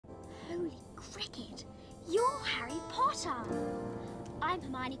Potter! I'm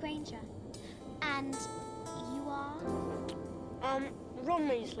Hermione Granger. And you are? Ron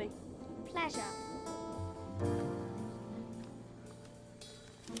Weasley. Pleasure.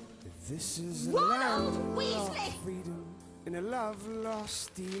 This is a Ronald land of Weasley! freedom and a love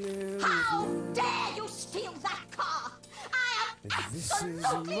lost stealing. How dare you steal that car? I am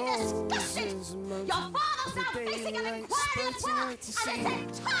absolutely disgusted! Your father's now facing an inquiry at work, and it's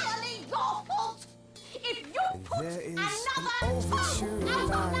entirely your fault! If you put another toe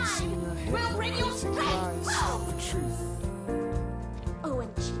out of line, we'll bring you straight home! Oh,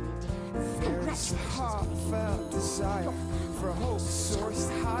 and Ginny, congratulations. Heartfelt desire for a hope sourced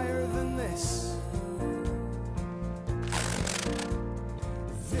higher than this.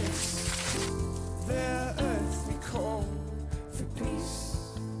 This, their earthly call for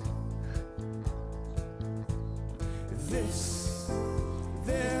peace. This,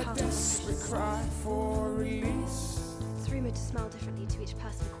 their desperate cry for release. It's rumoured to smell differently to each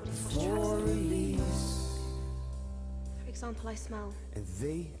person according to what For attracts them. release. For example, I smell. And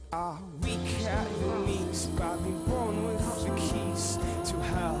they are weak at the knees, but being born with the keys to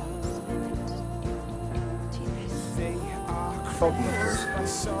hell. They are crippled by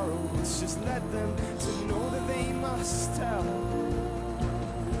sorrow, which just led them to know that they must tell.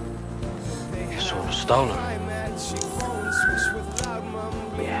 They have stolen. high magic phones, which with loud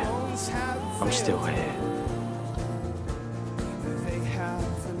mumbling moans have I'm still veiled. here. They have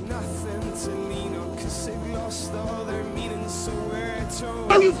nothing to lean on, 'cause they've lost all their meaning, so we're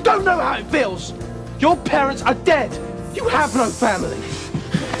told. Oh, you don't know how it feels! Your parents are dead! You have no family!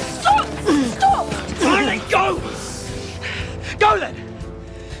 Stop! Stop! Finally, go! Go then!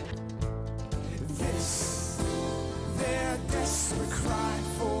 This, their desperate cry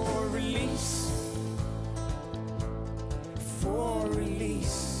for release. For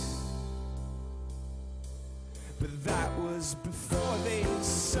release. But that was before they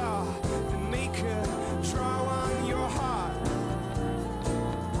saw the maker draw on your heart.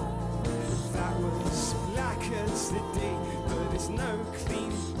 That was black as the day, but it's now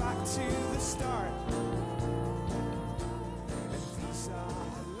clean back to the start.